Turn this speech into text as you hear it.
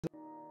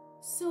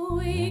So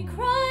we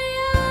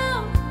cry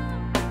out,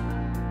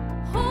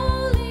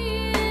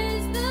 holy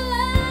is the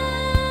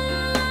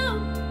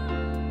Lamb,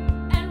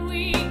 and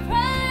we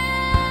cry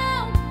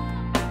out,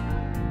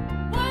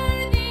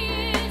 worthy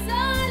is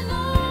our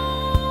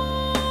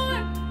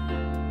Lord,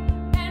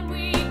 and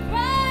we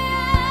cry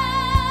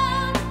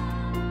out,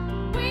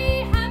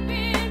 we have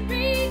been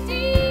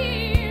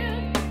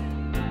redeemed.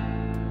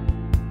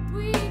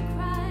 We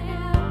cry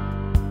out,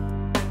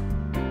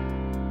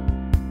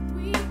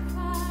 we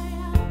cry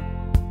out.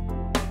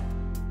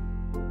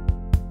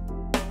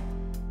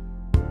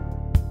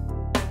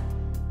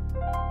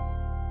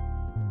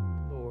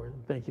 Lord,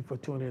 thank you for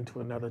tuning in to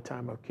another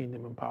time of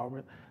Kingdom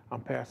Empowerment.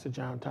 I'm Pastor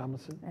John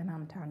Thomason. And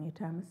I'm Tanya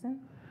Thomason.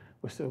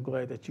 We're so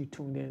glad that you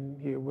tuned in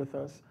here with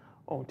us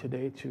on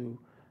today to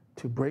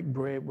break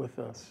bread with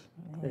us.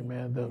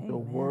 Amen. The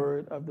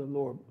word of the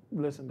Lord.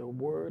 Listen, the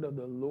word of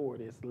the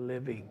Lord is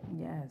living.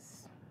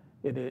 Yes.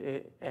 And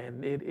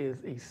it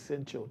is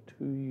essential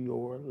to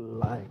your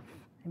life.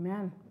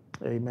 Amen.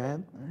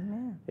 Amen.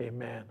 Amen.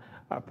 Amen.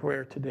 Our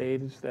prayer today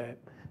is that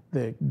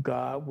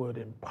God would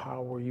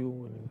empower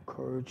you and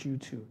encourage you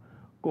to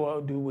go out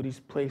and do what He's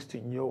placed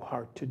in your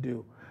heart to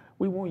do.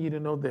 We want you to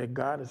know that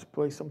God has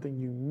placed something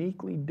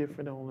uniquely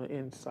different on the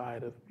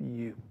inside of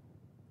you.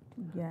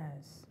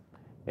 Yes.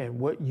 And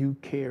what you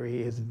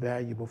carry is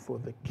valuable for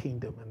the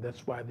kingdom. And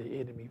that's why the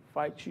enemy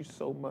fights you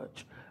so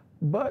much.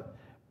 But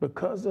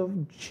because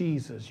of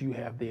Jesus, you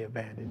have the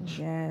advantage.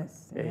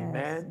 Yes.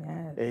 Amen.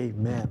 Yes.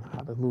 Amen.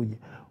 Hallelujah.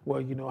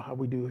 Well, you know how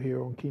we do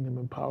here on Kingdom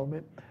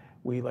Empowerment.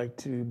 We like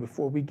to,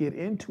 before we get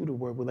into the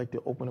word, we like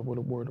to open up with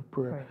a word of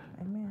prayer.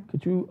 Pray. Amen.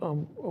 Could you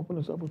open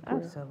us up with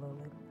prayer?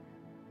 Absolutely.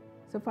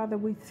 So, Father,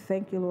 we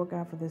thank you, Lord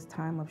God, for this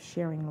time of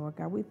sharing, Lord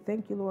God. We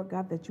thank you, Lord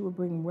God, that you will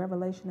bring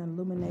revelation and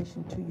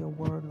illumination to your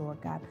word, Lord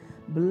God.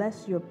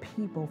 Bless your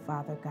people,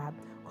 Father God.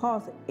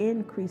 Cause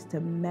increase to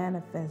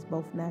manifest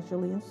both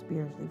naturally and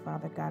spiritually,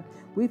 Father God.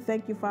 We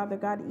thank you, Father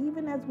God,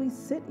 even as we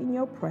sit in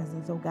your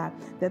presence, oh God,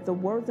 that the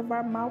words of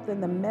our mouth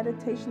and the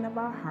meditation of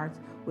our hearts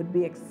would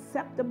be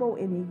acceptable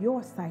in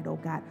your sight, oh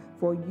God,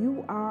 for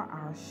you are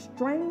our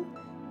strength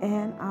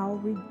and our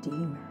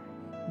Redeemer.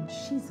 In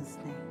Jesus'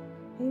 name,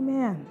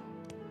 amen.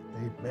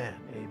 Amen.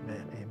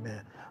 Amen.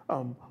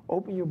 Amen.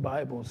 Open your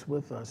Bibles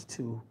with us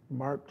to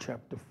Mark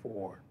chapter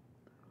 4.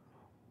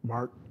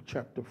 Mark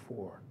chapter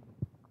 4.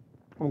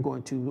 I'm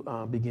going to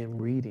begin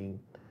reading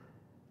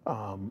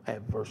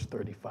at verse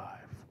 35.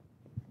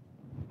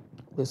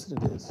 Listen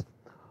to this.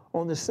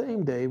 On the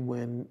same day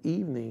when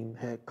evening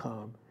had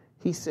come,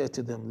 he said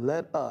to them,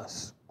 "Let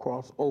us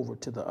cross over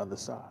to the other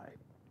side."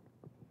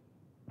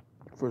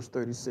 Verse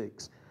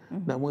 36.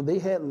 Now when they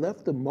had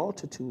left the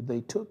multitude,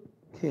 they took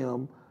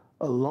him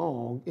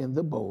along in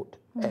the boat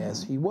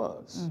as he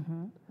was.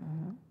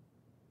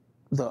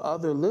 The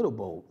other little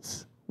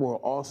boats were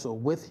also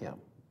with him.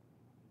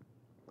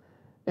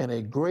 And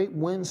a great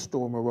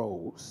windstorm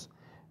arose,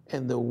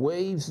 and the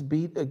waves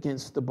beat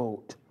against the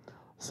boat,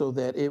 so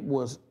that it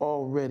was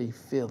already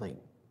filling.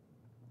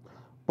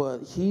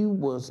 But he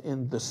was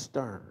in the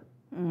stern,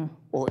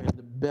 or in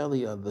the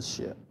belly of the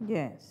ship,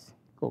 Yes.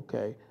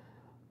 okay,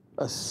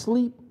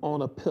 asleep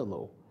on a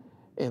pillow.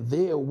 And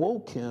they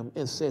awoke him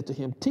and said to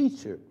him,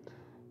 "Teacher,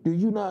 do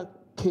you not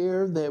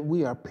care that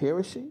we are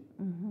perishing?"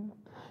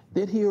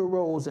 Then he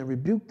arose and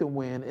rebuked the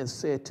wind and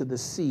said to the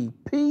sea,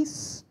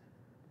 "Peace,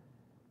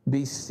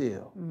 be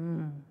still."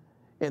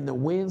 And the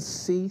wind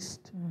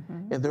ceased,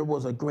 and there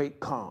was a great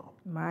calm.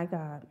 My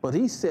God. But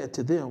he said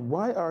to them,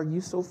 "Why are you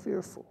so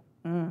fearful?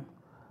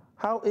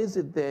 How is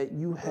it that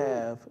you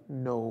have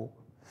no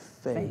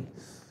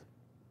faith?"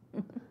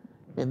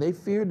 And they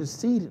feared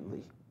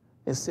exceedingly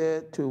and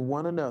said to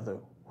one another,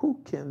 "Who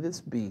can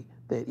this be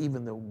that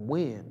even the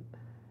wind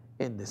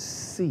and the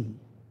sea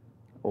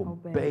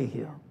obey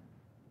him?"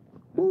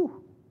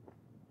 Woo.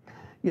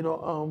 You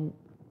know,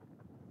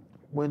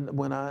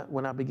 when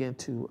I began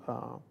to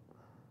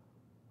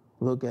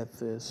look at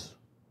this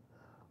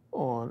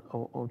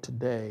on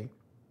today,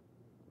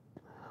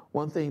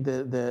 one thing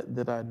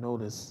that I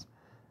noticed,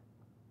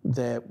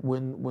 that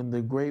when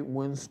the great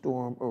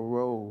windstorm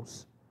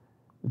arose,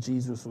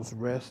 Jesus was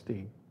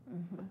resting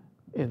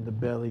in the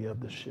belly of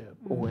the ship,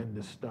 or in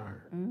the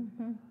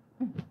stern,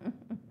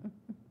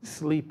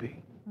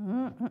 sleeping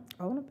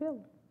On a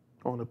pillow.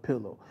 on a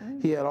pillow.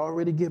 He had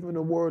already given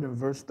a word in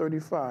verse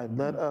 35,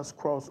 "Let us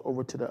cross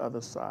over to the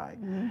other side."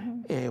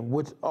 And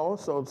which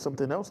also,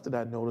 something else that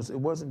I noticed, it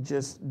wasn't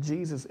just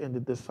Jesus and the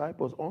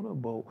disciples on a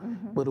boat,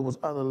 but it was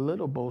other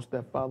little boats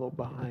that followed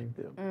behind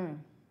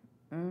them.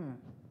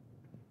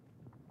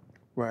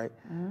 Right?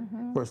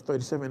 Verse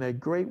 37, a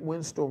great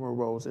windstorm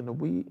arose, and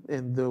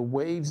the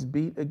waves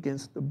beat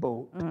against the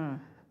boat,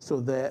 so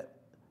that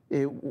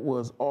it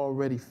was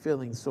already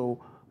filling. So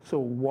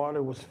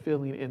water was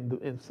filling in the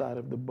inside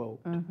of the boat.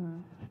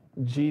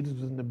 Jesus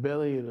was in the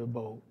belly of the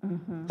boat,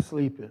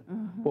 sleeping,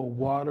 but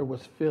water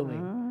was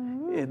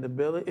filling in the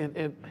belly.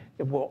 And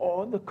well,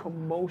 all the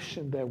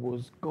commotion that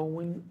was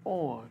going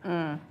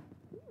on,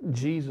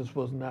 Jesus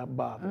was not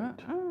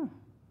bothered.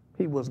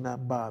 He was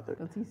not bothered.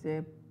 Because he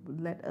said,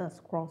 let us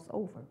cross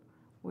over,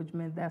 which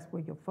meant that's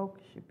where your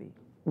focus should be.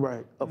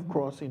 Right, of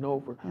crossing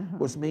over,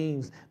 which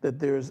means that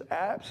there's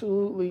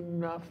absolutely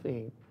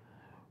nothing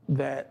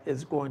that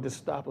is going to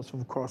stop us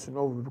from crossing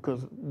over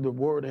because the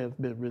word has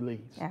been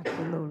released,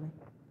 Absolutely.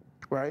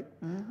 right?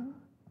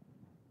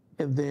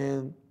 And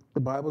then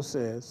the Bible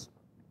says,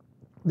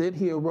 then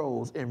he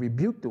arose and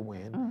rebuked the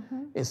wind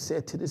and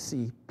said to the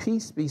sea,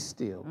 peace be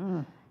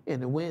still.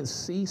 And the wind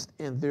ceased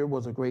and there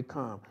was a great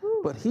calm.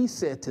 But he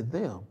said to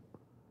them,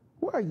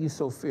 why are you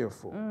so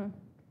fearful?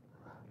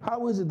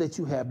 How is it that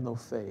you have no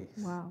faith?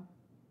 Wow.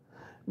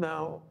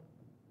 Now,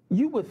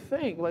 you would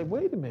think, like,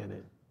 wait a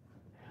minute.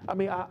 I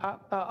mean, I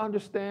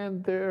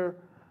understand their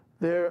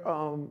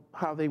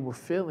how they were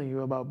feeling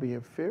about being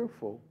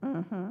fearful,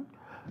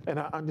 and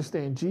I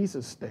understand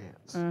Jesus'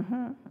 stance.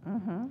 And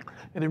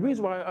the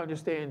reason why I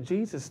understand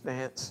Jesus'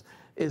 stance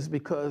is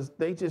because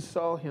they just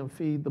saw him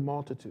feed the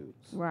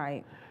multitudes.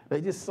 Right.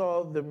 They just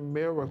saw the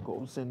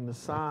miracles and the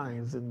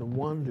signs and the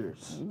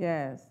wonders,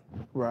 Yes.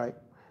 right?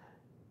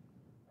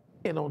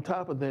 And on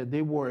top of that,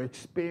 they were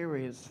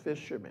experienced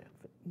fishermen.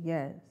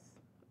 Yes.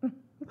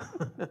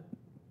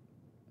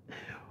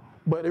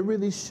 But it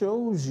really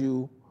shows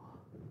you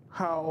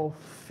how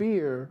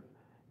fear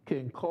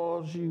can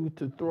cause you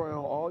to throw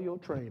out all your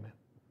training.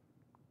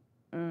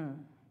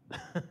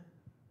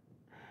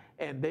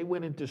 And they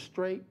went into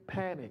straight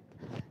panic.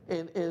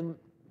 And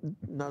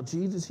now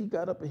Jesus, he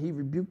got up and he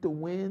rebuked the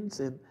winds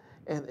and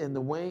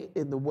the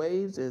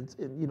waves and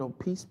you know,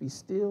 peace be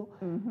still.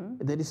 And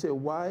then he said,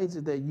 why is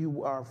it that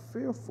you are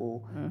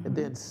fearful? And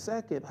then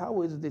second,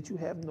 how is it that you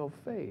have no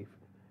faith?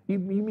 You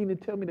mean to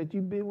tell me that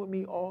you've been with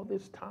me all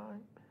this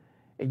time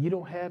and you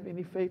don't have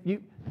any faith?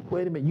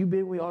 Wait a minute, you've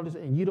been with me all this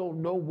and you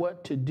don't know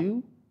what to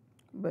do?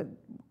 But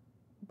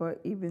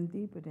even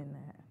deeper than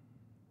that,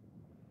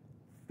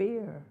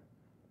 fear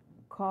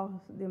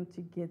caused them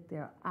to get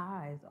their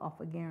eyes off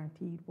a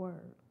guaranteed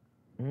word.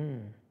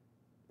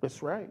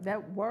 That's right.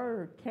 That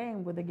word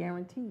came with a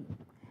guarantee.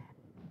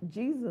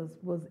 Jesus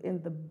was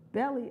in the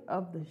belly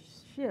of the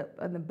ship,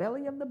 in the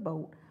belly of the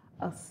boat,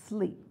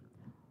 asleep.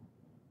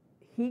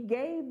 He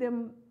gave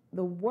them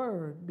the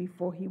word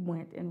before he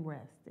went and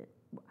rested.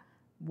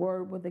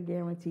 Word with a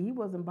guarantee. He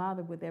wasn't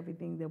bothered with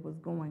everything that was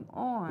going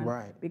on,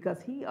 Right.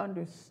 because he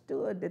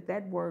understood that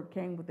that word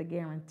came with a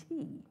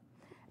guarantee.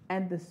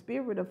 And the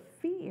spirit of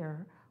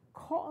fear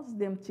caused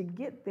them to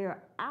get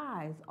their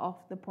eyes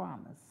off the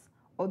promise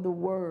or the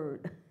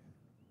word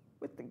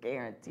with the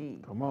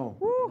guarantee. Come on.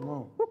 Woo. Come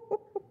on.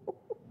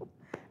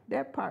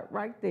 That part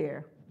right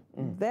there,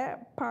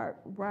 that part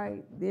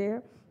right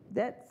there,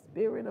 that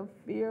spirit of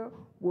fear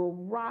will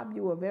rob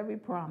you of every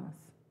promise.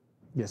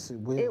 Yes, it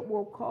will. It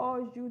will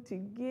cause you to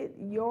get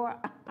your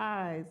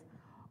eyes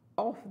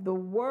off the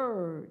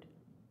word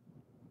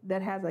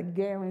that has a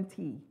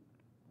guarantee.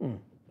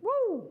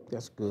 Woo!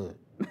 That's good.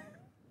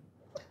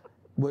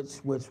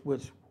 which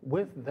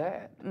with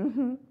that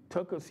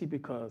took us, see,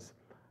 because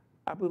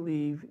I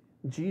believe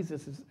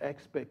Jesus'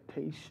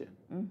 expectation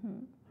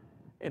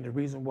and the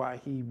reason why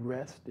he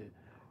rested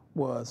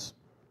was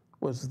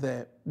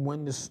that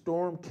when the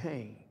storm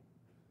came,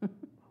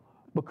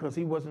 because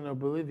he wasn't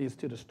oblivious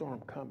to the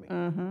storm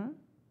coming,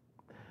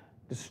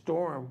 the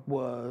storm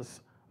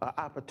was an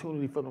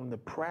opportunity for them to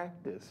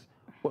practice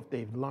what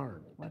they've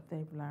learned. What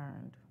they've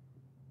learned.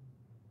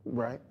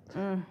 Right?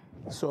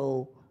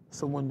 So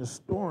when the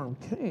storm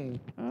came,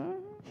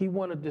 he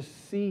wanted to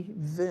see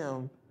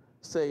them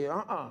say,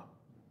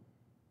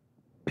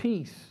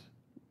 peace,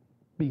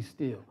 be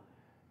still.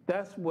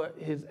 That's what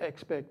his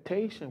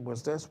expectation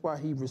was. That's why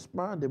he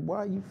responded, why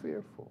are you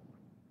fearful?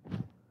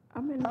 I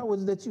mean, How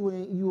is it that you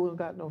ain't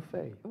got no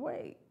faith?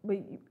 wait, but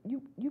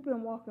you've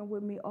been walking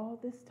with me all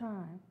this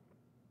time.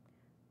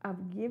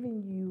 I've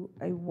given you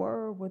a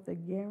word with a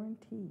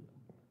guarantee.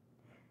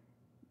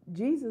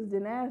 Jesus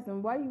didn't ask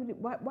them,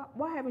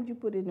 why haven't you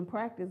put it in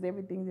practice,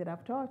 everything that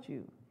I've taught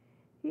you?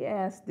 He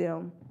asked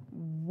them,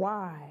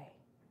 why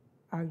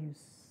are you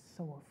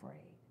so afraid?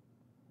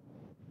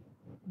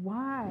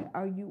 Why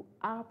are you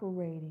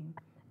operating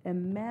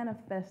and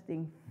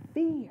manifesting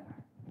fear?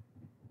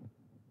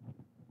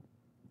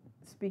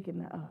 Speaking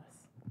to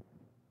us,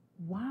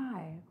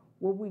 why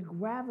will we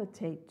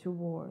gravitate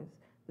towards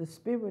the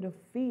spirit of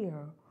fear?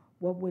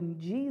 Well, when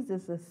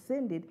Jesus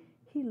ascended,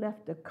 he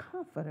left a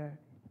comforter.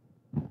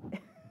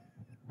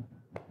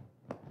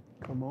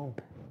 Come on.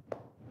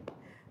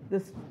 The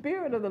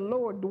Spirit of the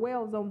Lord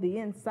dwells on the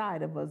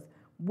inside of us.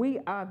 We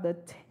are the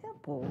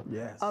temple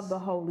Yes. of the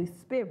Holy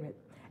Spirit.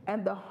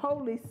 And the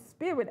Holy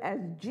Spirit, as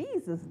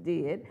Jesus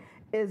did,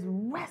 is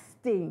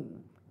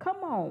resting, come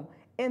on,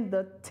 in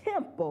the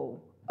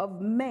temple of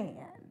man.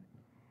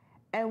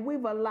 And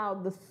we've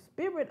allowed the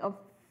spirit of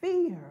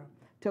fear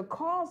to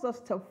cause us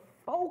to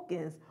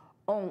focus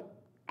on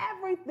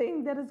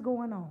everything that is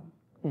going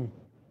on.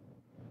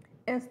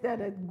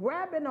 Instead of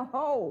grabbing a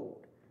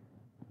hold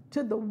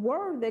to the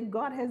word that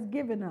God has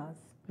given us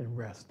And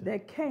rested.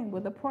 that came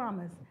with a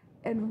promise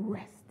and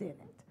rest in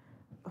it.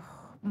 Oh,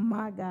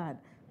 my God.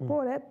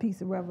 Boy, that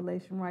piece of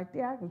revelation right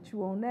there, I can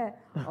chew on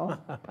that. Oh,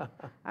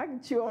 I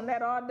can chew on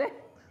that all day.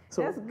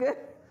 So- That's good.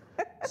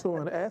 So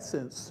in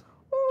essence,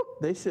 Woo.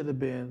 they should have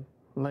been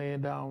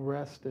laying down,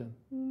 resting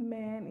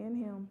Man, in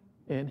him,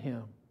 in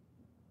him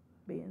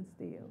being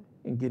still.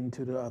 and getting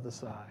to the other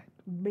side.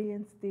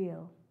 Being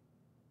still.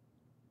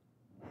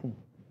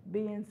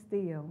 Being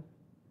still.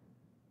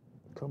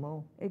 Come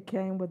on. It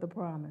came with a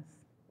promise.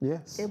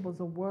 Yes. It was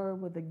a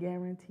word with a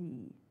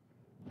guarantee.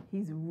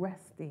 He's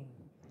resting.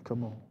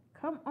 Come on.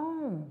 Come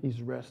on.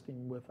 He's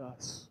resting with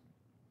us.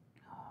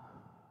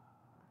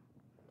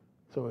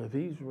 So if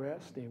he's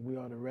resting, we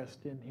ought to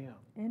rest in him.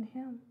 In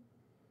him,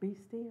 be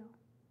still.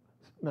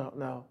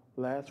 Now,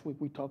 last week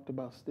we talked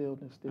about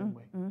stillness, didn't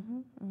we?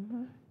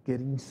 Mm-hmm.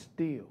 Getting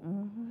still.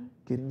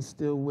 Getting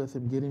still with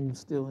him, getting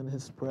still in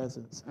his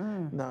presence.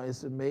 Now,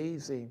 it's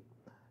amazing,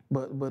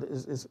 but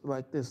it's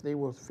like this. They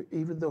were,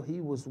 even though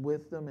he was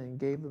with them and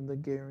gave them the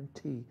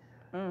guarantee,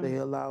 they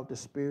allowed the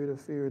spirit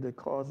of fear to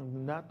cause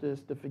them not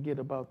just to forget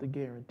about the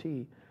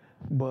guarantee,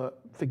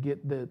 but forget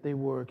that they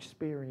were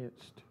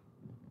experienced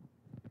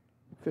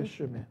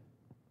fishermen.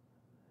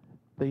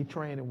 They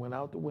training went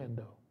out the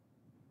window.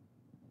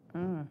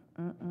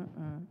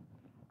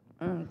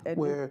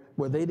 Where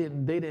they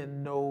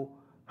didn't know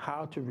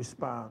how to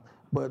respond,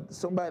 but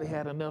somebody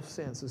had enough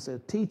sense and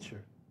said,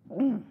 "Teacher,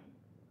 do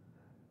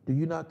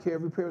you not care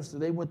every person?" So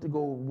they went to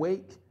go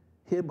wake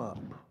him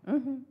up.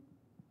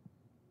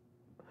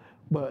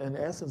 But in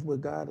essence, what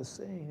God is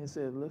saying, He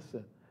said,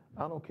 "Listen,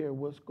 I don't care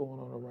what's going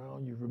on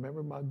around you.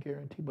 Remember my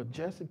guarantee, but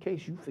just in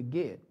case you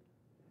forget,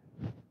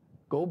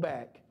 go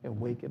back and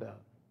wake it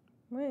up."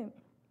 Right.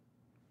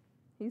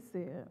 He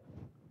said,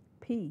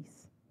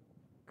 peace,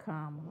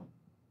 comma,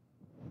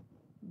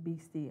 be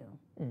still.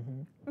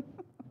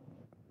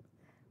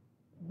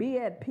 Be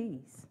at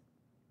peace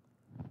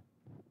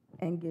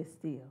and get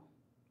still.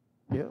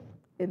 Yep.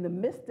 In the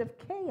midst of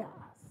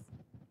chaos,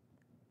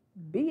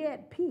 be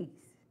at peace.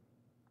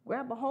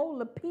 Grab a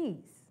hold of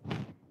peace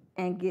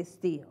and get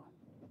still.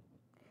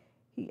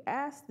 He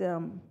asked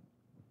them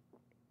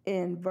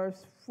in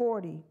verse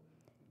 40,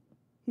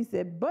 he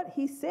said, but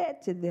he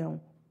said to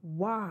them,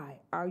 why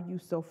are you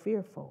so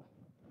fearful?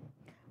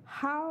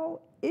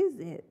 How is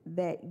it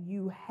that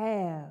you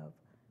have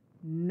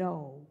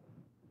no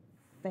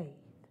faith?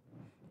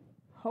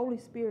 Holy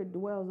Spirit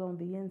dwells on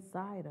the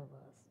inside of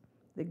us.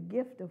 The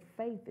gift of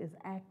faith is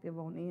active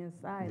on the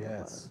inside of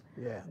us.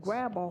 Yes.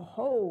 Grab a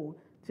hold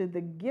to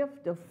the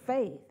gift of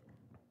faith,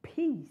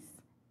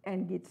 peace,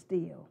 and get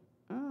still.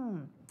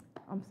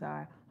 I'm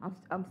sorry.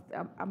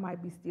 I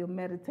might be still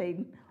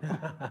meditating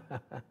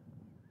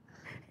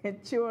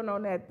and chewing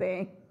on that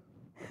thing.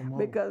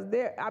 Because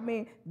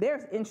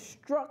there's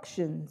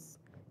instructions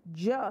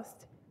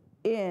just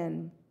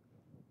in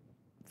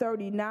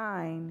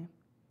 39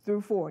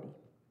 through 40.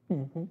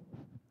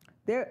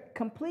 They're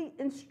complete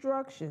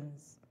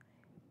instructions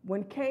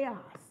when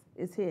chaos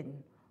is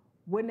hidden.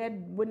 When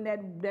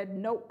that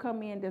note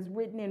come in that's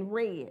written in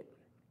red.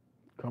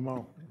 Come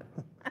on.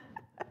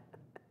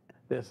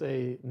 That's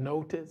a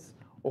notice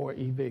or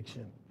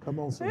eviction. Come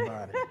on,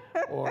 somebody.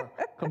 Or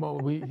come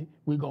on,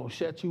 we gonna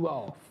shut you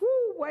off.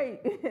 Woo, wait.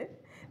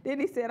 Then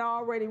he said,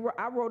 I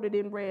wrote it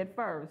in red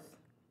first.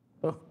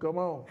 Oh, come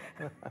on.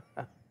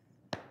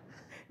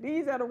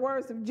 These are the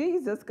words of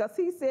Jesus, because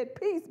he said,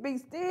 peace, be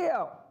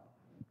still.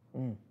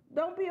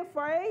 Don't be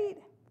afraid.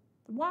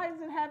 Why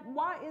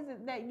is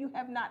it that you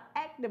have not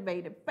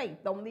activated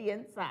faith on the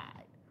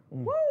inside?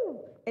 Woo!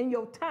 In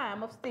your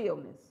time of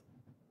stillness.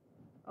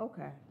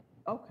 Okay.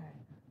 Go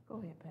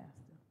ahead, Pastor.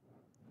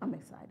 I'm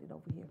excited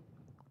over here.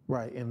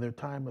 Right, in their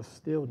time of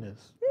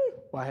stillness,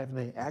 why haven't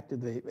they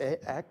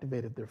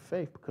activated their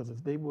faith? Because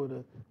if they would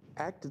have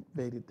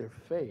activated their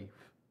faith,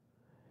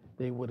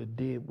 they would have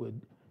did what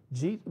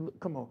Jesus,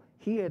 come on,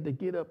 he had to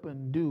get up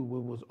and do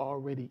what was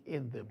already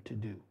in them to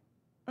do.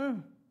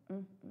 Come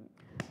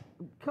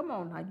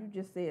on now, you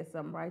just said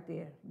something right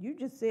there. You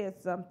just said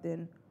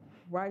something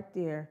right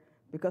there.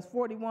 Because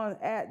 41,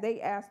 they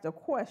asked a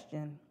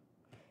question.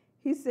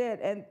 He said,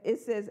 and it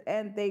says,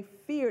 and they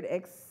feared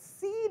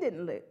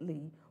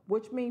exceedingly,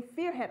 which means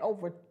fear had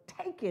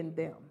overtaken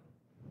them.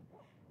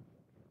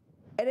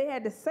 And they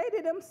had to say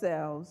to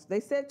themselves, they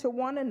said to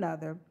one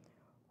another,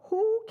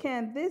 who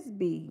can this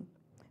be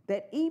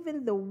that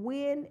even the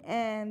wind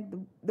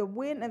and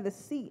the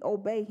sea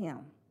obey him?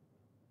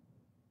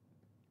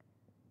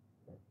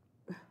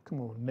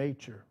 Come on,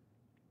 nature.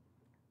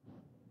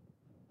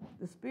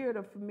 The spirit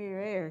of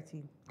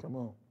familiarity Come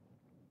on.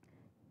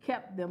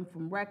 kept them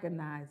from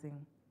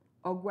recognizing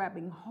or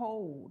grabbing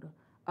hold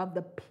of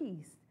the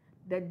peace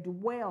that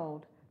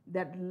dwelled,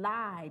 that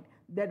lied,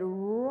 that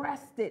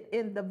rested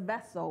in the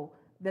vessel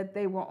that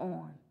they were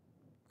on.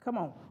 Come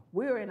on.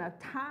 We're in a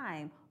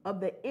time of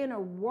the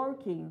inner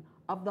working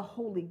of the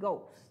Holy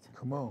Ghost.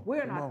 Come on.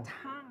 We're in a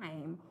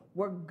time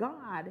where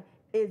God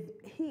is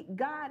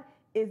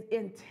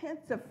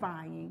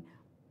intensifying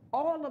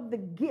all of the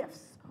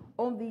gifts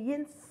on the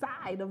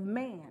inside of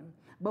man.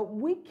 But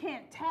we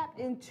can't tap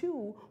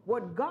into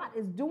what God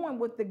is doing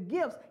with the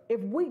gifts if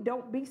we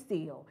don't be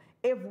still,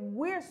 If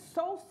we're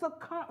so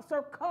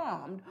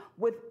succumbed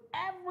with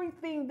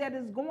everything that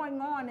is going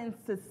on in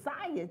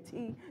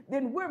society,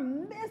 then we're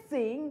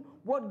missing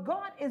what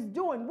God is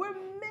doing. We're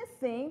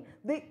missing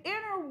the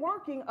inner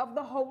working of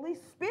the Holy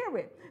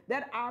Spirit,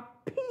 that our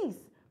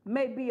peace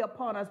may be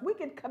upon us. We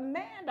can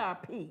command our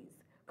peace.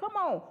 Come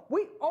on,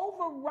 we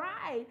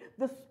override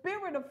the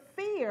spirit of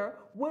fear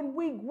when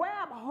we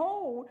grab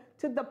hold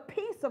to the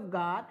peace of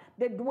God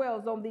that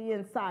dwells on the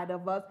inside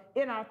of us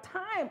in our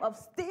time of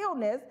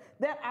stillness,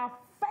 that our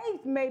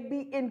faith may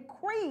be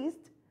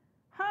increased,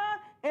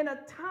 in a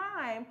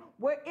time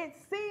where it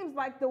seems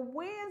like the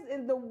winds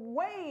and the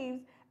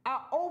waves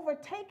are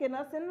overtaking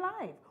us in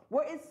life,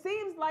 where it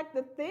seems like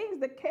the things,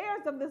 the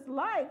cares of this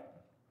life,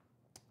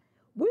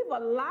 we've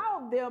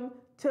allowed them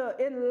to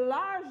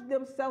enlarge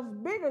themselves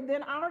bigger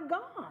than our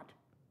God.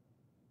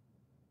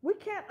 We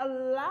can't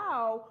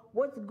allow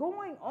what's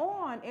going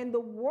on in the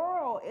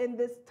world in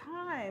this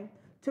time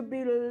to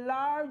be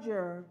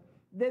larger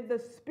than the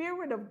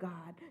Spirit of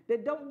God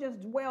that don't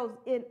just dwells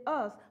in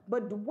us,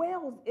 but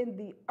dwells in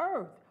the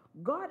earth.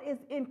 God is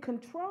in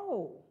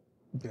control.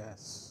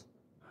 Yes.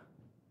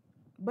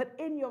 But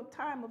in your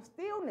time of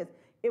stillness,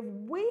 if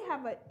we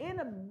have an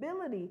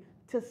inability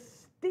to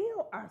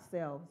still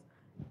ourselves,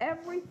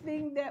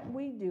 everything that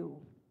we do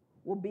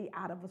will be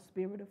out of a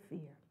spirit of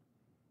fear.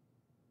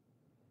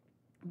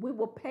 We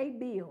will pay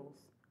bills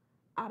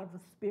out of a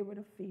spirit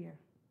of fear.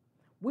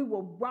 We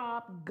will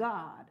rob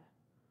God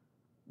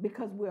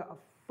because we're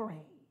afraid,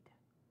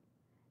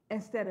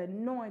 instead of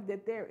knowing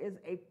that there is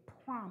a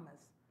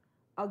promise,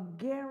 a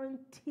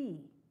guarantee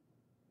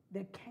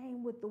that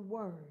came with the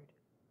word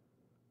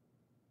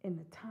in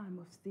the time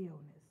of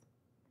stillness.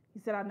 He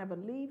said, I'll never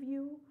leave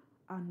you,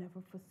 I'll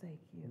never forsake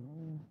you.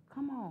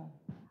 Come on,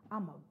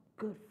 I'm a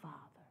good father.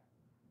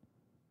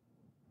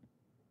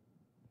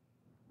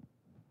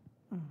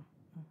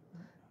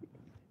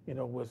 You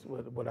know,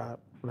 what I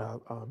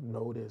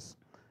noticed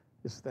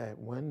is that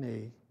when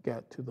they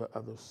got to the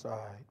other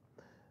side,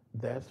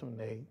 that's when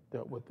they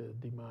dealt with the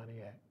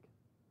demoniac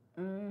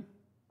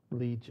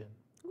legion.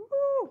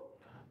 Woo!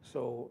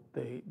 So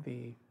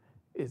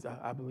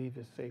I believe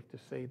it's safe to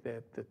say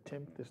that the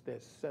tempest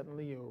that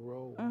suddenly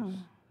arose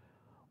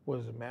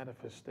was a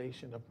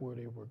manifestation of where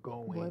they were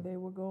going. Where they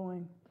were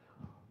going.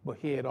 But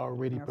he had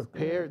already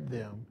prepared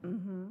them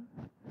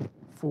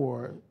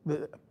for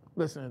the.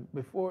 Listen,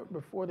 before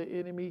the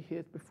enemy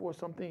hits, before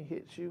something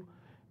hits you,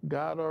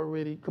 God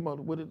already, come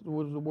on, what does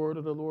the word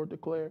of the Lord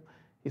declare?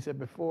 He said,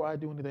 before I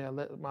do anything, I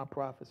let my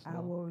prophets know. I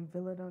will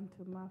reveal it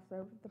unto my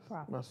servants, the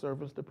prophets. My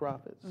servants, the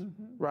prophets,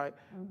 right?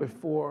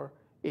 Before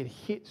it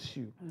hits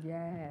you.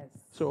 Yes.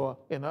 So,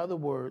 in other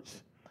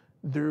words,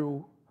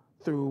 through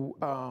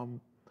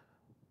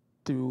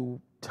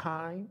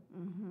time,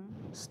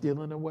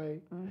 stealing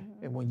away,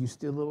 and when you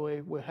steal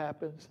away, what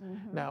happens?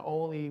 Not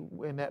only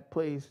in that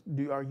place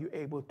are you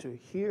able to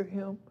hear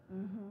him,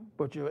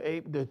 but you're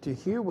able to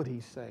hear what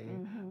he's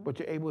saying, but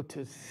you're able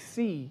to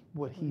see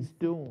what he's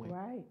doing.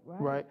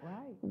 Right.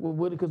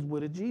 Well, because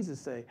what did Jesus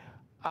say?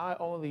 I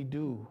only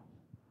do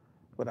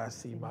what I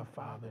see my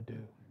Father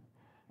do.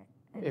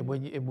 And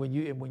when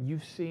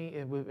you've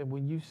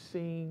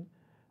seen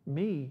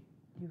me,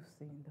 you've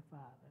seen the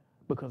Father.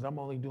 Because I'm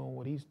only doing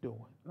what he's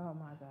doing. Oh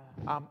my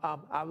God.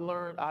 I've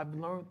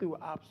learned through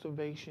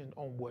observation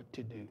on what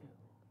to do.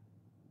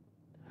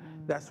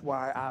 That's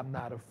why I'm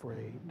not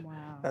afraid. Wow.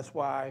 That's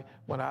why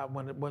when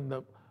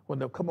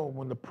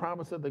the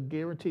promise of the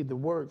guarantee, the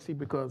word, see,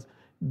 because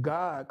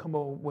God,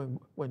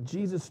 when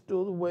Jesus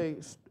stole away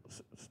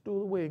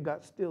and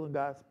got still in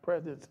God's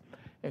presence,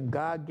 and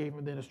God gave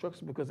him the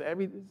instructions, because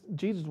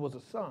Jesus was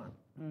a son.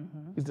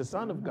 He's the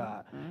Son of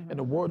God. And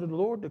the word of the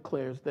Lord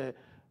declares that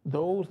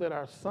those that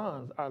are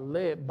sons are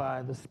led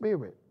by the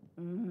Spirit.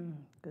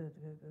 Good.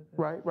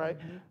 Right.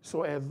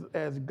 So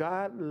as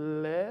God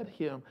led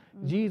him,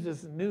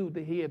 Jesus knew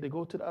that he had to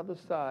go to the other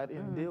side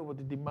and deal with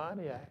the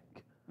demoniac.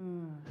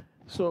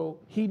 So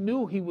he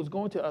knew he was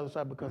going to the other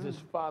side because his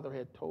father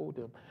had told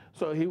him.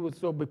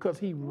 So because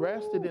he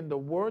rested in the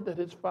word that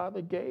his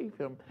father gave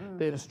him,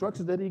 the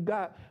instructions that he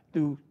got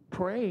through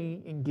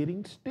praying and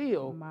getting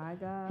still, My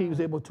God. he was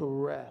able to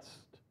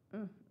rest.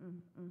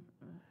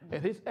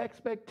 And his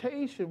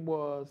expectation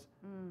was,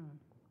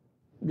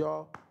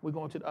 y'all, we're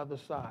going to the other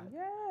side.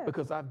 Yes.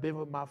 Because I've been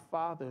with my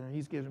father and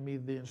he's given me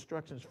the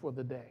instructions for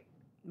the day.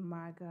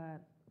 My God.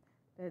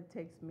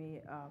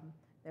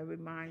 That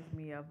reminds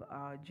me of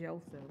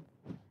Joseph.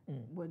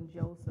 When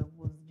Joseph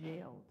was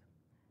jailed,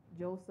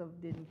 Joseph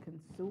didn't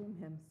consume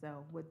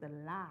himself with the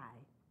lie.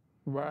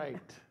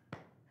 Right.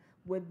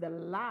 With the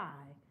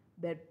lie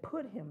that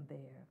put him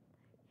there.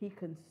 He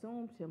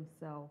consumed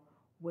himself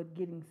with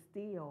getting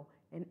still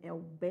and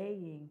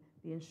obeying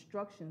the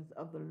instructions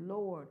of the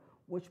Lord,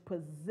 which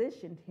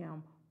positioned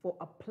him for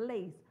a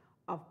place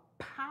of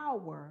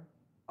power.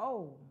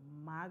 Oh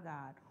my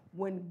God.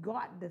 When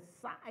God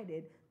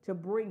decided to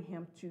bring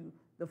him to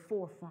the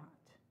forefront.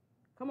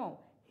 Come on.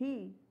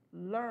 He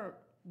learned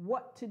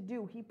what to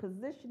do. He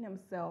positioned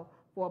himself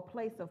for a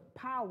place of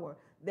power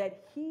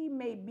that he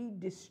may be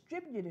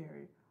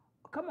distributor.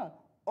 come on,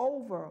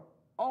 over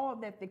all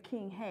that the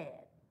king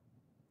had.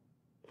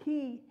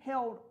 He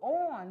held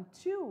on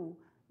to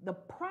the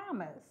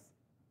promise,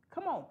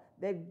 come on,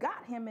 that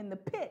got him in the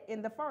pit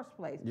in the first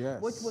place,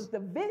 Yes. which was the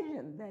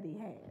vision that he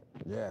had.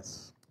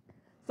 Yes.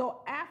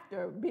 So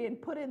after being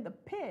put in the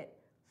pit,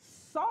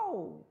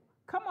 sold,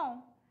 come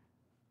on,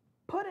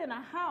 put in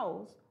a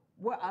house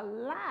where a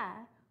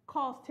lie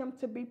caused him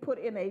to be put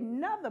in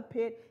another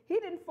pit, he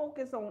didn't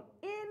focus on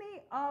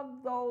any of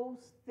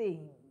those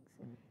things.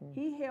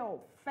 He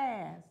held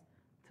fast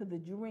to the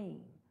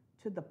dream,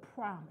 to the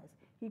promise.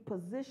 He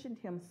positioned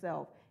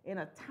himself in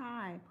a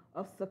time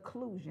of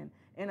seclusion,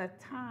 in a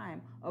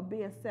time of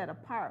being set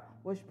apart,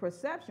 which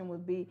perception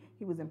would be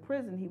he was in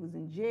prison, he was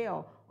in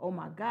jail. Oh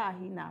my God,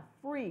 he's not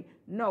free.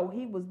 No,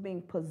 he was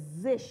being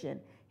positioned.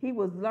 He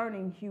was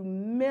learning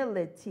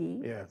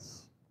humility.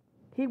 Yes.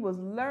 He was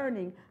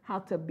learning how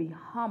to be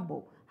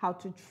humble, how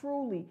to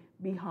truly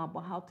be humble,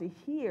 how to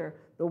hear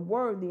the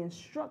word, the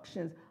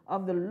instructions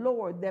of the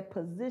Lord that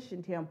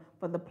positioned him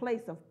for the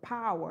place of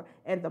power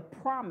and the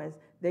promise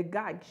that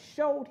God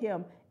showed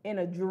him in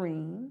a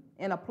dream,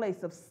 in a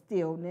place of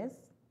stillness.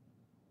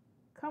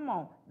 Come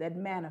on, that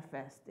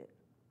manifested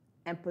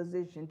and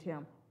positioned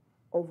him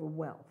over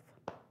wealth.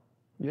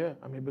 Yeah,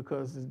 I mean,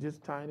 because it's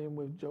just tying in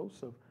with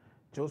Joseph.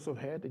 Joseph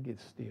had to get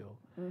still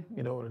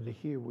in order to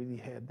hear where he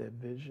had that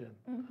vision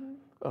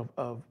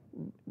of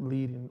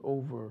leading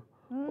over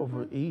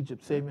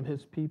Egypt, saving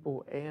his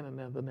people and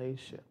another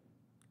nation.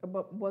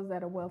 But was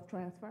that a wealth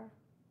transfer?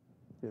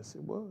 Yes,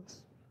 it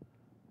was.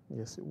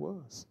 Yes, it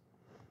was.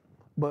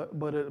 But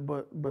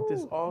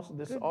this also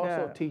good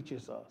God.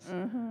 teaches us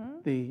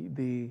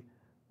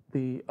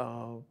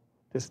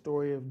the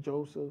story of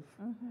Joseph,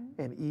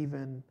 and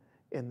even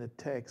in the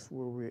text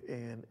where we're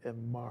in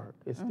Mark,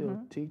 it still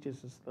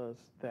teaches us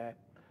that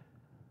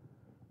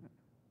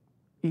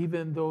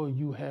even though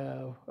you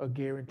have a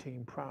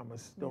guaranteed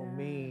promise, don't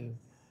mean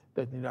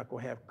that you're not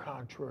going to have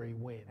contrary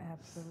winds.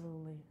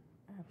 Absolutely.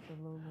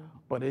 Absolutely.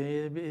 But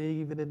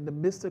even in the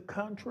midst of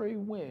contrary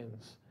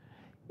winds,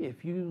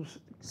 if you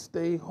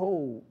stay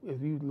whole,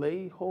 if you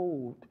lay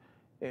hold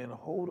and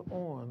hold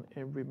on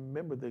and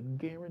remember the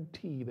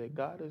guarantee that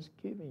God has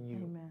given you,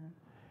 Amen.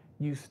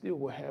 you still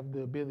will have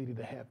the ability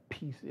to have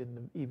peace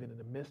even in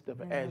the midst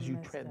of it In as the you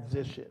midst of it.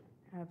 transition.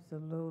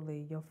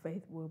 Absolutely. Your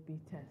faith will be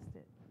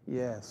tested.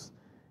 Yes,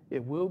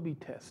 it will be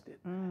tested,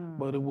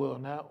 but it will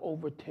not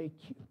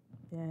overtake you.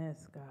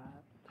 Yes, God.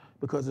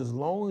 Because as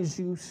long as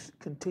you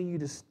continue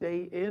to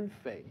stay in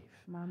faith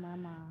My.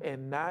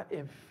 and not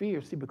in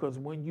fear, see, because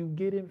when you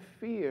get in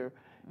fear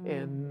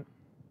and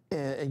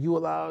you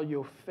allow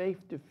your faith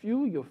to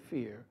fuel your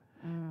fear,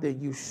 then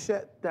you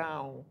shut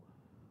down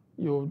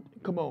your,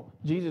 come on,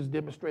 Jesus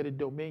demonstrated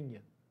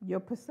dominion. Your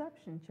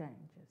perception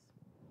changes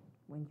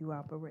when you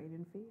operate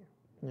in fear.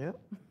 Yeah.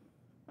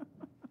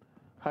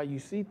 How you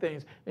see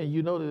things, and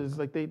you notice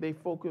like they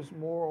focus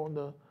more on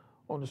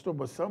the story,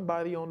 but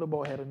somebody on the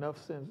boat had enough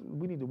sense.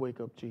 We need to wake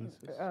up,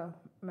 Jesus.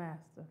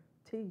 Master,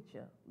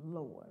 teacher,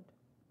 Lord.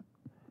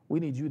 We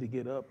need you to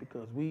get up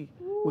because we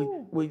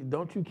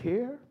don't you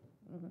care?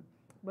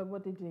 But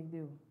what did they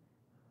do?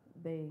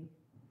 They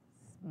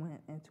went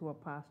into a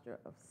posture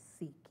of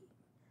seeking.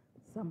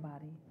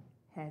 Somebody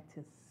had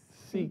to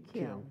seek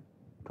him.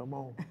 Come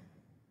on.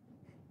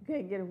 You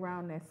can't get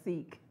around that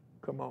seek.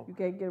 Come on. You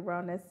can't get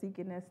around that seek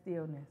and that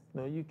stillness.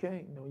 No, you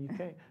can't. No, you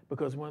can't.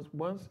 Because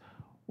once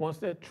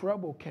that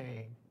trouble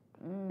came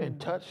and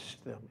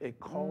touched them, it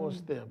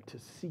caused them to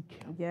seek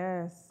him.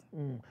 Yes.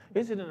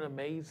 Isn't it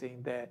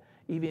amazing that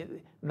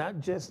even, not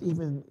just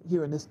even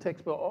here in this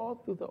text, but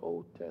all through the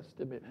Old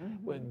Testament,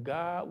 when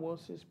God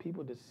wants his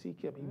people to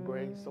seek him, he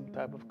brings some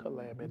type of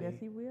calamity. Yes,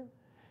 he will.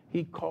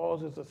 He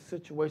causes a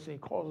situation, he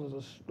causes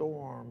a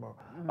storm or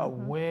a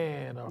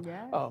wind or,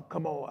 Yes.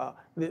 come on,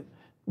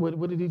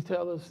 what did he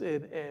tell us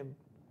in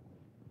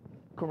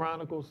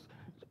Chronicles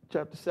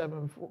chapter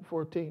 7,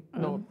 14,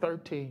 no,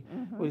 13,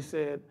 where he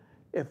said,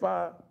 if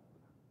I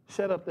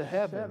shut up the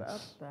heavens, Shut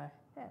up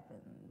the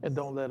heavens. and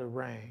don't let it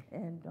rain,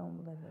 And don't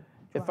let it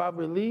if I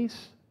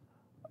release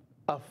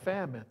a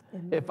famine,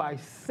 if I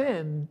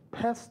send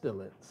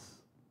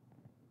pestilence,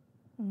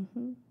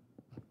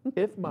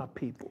 if my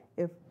people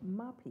If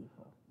my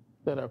people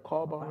that are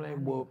called by my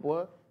name will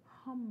what?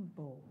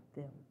 humble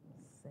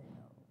themselves.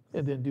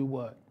 And then do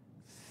what?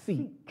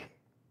 Seek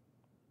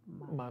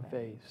my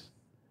face.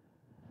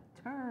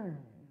 Turn.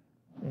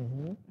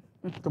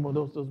 Come on,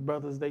 those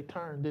brothers, they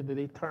turned, didn't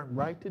they? They turned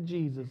right to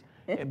Jesus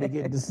and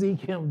began to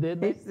seek him,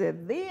 didn't He they?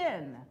 said,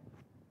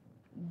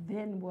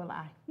 then will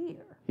I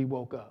hear. He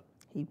woke up.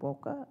 He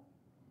woke up.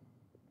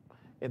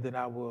 And then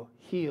I will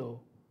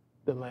heal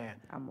the land.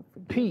 I'm going to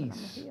forgive.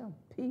 Peace. I'm going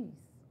to heal.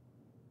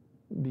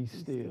 Peace. Be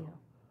still.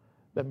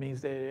 That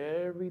means that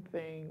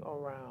everything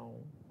around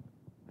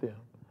them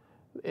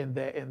in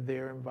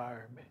their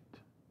environment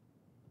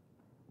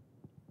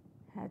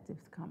Had to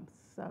become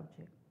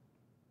subject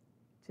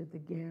to the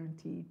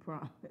guaranteed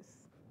promise.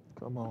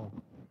 come on.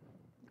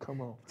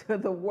 Come on. To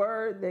the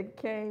word that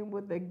came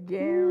with a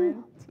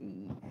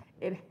guarantee.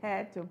 It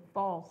had to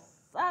fall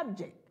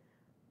subject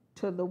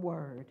to the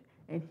Word,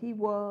 and He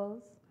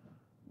was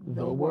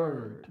the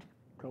Word.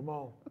 Come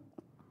on.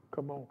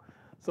 Come on.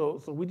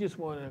 So we just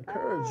want to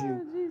encourage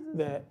you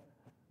Jesus.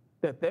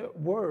 that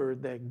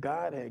word that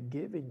God had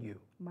given you,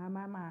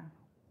 My.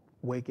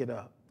 wake it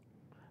up.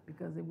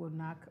 Because it will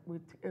not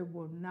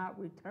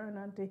return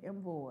unto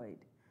Him void,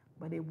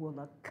 but it will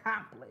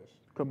accomplish.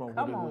 Come on,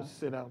 what it was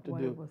sent out to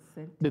what do. it was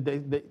sent to.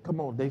 Did they come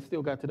on, they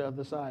still got to the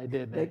other side,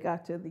 didn't They they?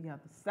 got to the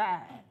other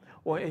side.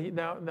 Well, and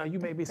now you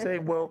may be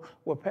saying, well,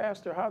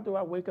 Pastor, how do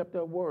I wake up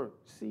that word?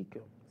 Seek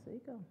Him.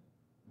 Seek Him.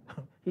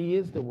 He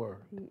is the word.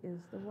 He is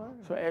the Word.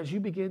 So as you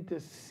begin to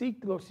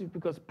seek the Lord,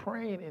 because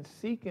praying and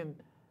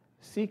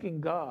seeking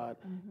God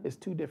is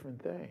two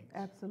different things.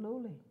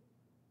 Absolutely.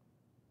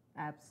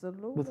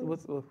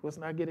 Absolutely. Let's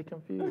not get it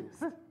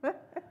confused.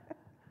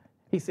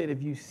 He said,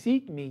 if you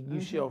seek me, you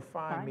shall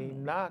find me.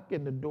 Knock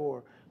and the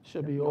door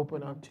shall be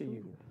open unto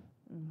you.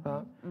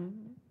 Huh?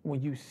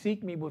 When you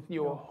seek me with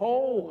your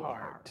whole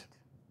heart.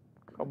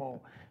 Come on.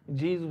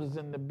 Jesus was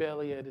in the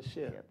belly of the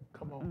ship.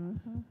 Come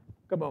on.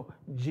 Come on.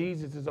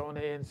 Jesus is on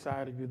the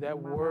inside of you.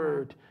 That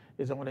word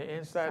is on the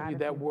inside of you.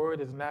 That word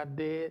is not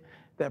dead.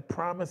 That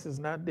promise is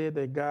not dead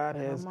that God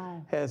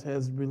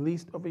has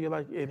released over your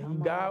life.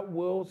 And God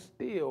will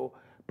still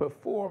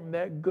perform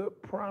that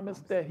good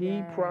promise that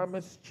He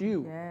promised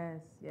you.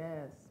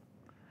 Yes.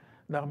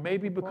 Now,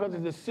 maybe because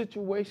of the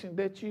situation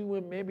that you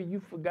in, maybe you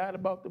forgot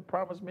about the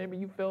promise. Maybe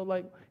you felt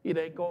like it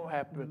ain't going to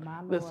happen.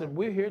 Listen,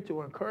 we're here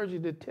to encourage you,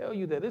 to tell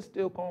you that it's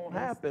still going to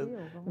happen,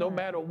 no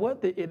matter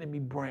what the enemy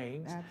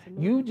brings.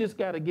 Absolutely. You just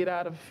got to get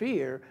out of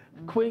fear.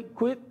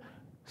 Quit,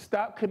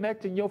 stop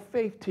connecting your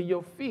faith to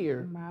your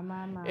fear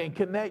and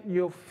connect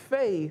your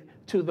faith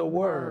to the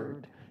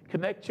word.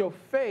 Connect your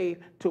faith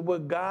to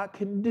what God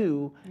can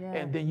do,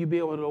 and then you be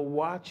able to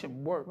watch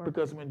Him work.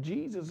 Because when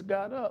Jesus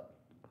got up,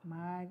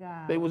 my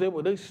God.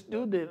 they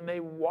stood there and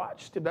they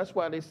watched Him. That's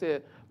why they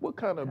said, what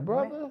kind of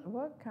brother?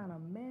 What kind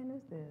of man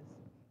is this?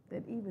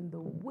 That even the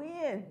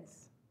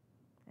winds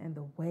and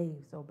the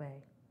waves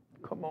obey.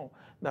 Come on.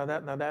 Now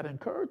that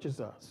encourages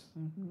us.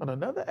 On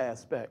another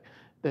aspect,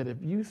 that if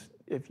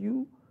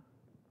you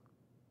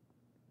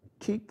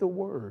keep the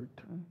word,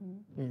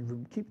 and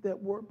you keep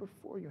that word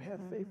before you, have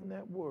faith in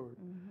that word.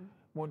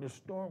 When the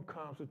storm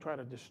comes to try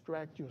to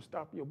distract you and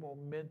stop your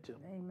momentum,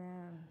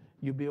 Amen.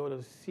 you'll be able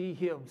to see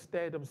Him,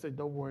 stand up and say,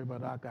 don't worry about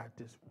it, I got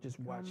this. Just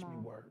watch me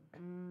work.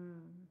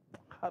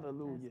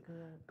 Hallelujah. That's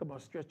good. Come on,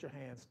 stretch your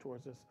hands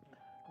towards us.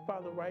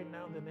 Father, right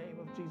now, in the name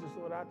of Jesus,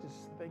 Lord, I just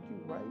thank you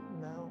right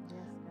now Yes,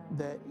 God.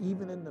 that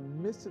even in the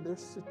midst of their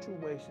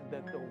situation,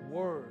 that the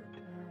word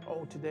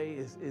today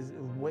is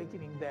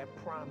awakening that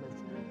promise,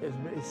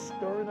 is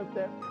stirring up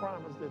that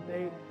promise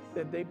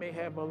that they may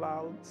have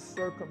allowed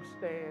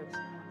circumstance,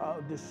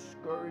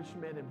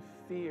 discouragement and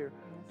fear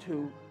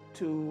to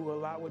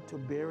allow it to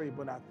bury.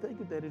 But I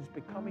think that it's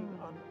becoming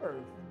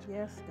unearthed.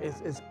 Yes, God.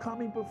 It's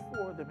coming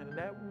before them, and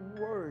that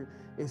word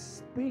is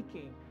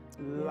speaking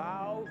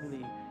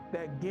loudly.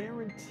 That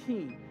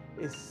guarantee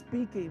is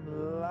speaking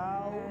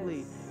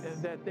loudly,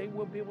 and that they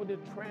will be able to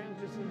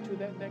transition to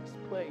that next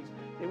place.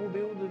 They will be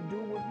able to do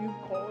what you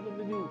called them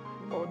to do,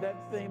 or that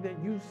thing that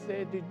you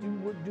said that you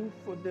would do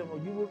for them, or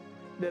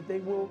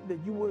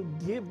that you will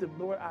give them.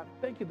 Lord, I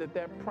thank you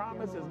that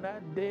promise is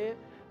not dead,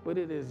 but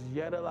it is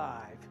yet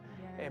alive.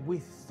 And we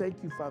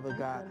thank you, Father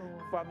God.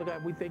 Father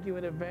God, we thank you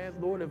in advance,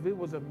 Lord. If it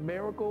was a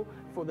miracle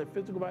for the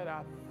physical body,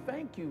 I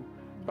thank you,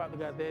 Father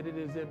God, that it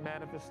is in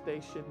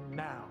manifestation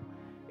now.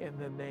 In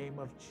the name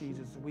of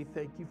Jesus, we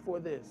thank you for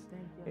this.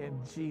 In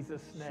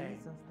Jesus' name.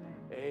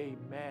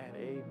 Amen,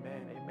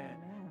 amen, amen.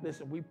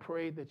 Listen, we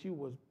pray that you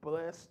was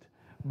blessed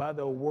by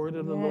the word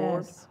of the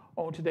Lord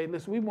on today.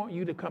 Listen, we want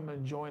you to come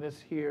and join us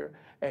here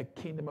at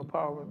Kingdom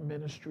Empowerment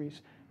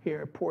Ministries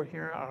here at Port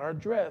Huron. Our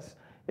address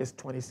is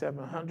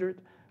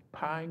 2700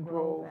 Pine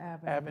Grove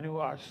Avenue.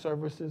 Our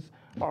services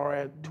are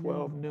at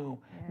 12 noon.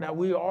 Now,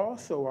 we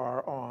also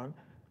are on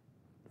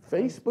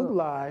Facebook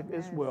Live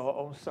as well,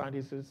 on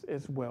Sundays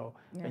as well,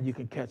 and you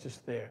can catch us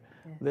there.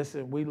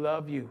 Listen, we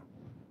love you,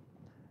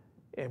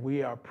 and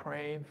we are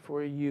praying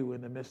for you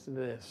in the midst of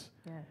this.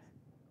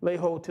 Lay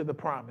hold to the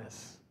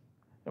promise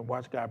and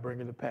watch God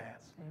bring it to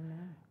pass.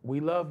 Amen.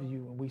 We love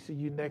you, and we see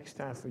you next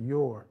time for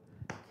your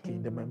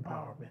Kingdom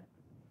Empowerment.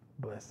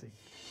 Blessings.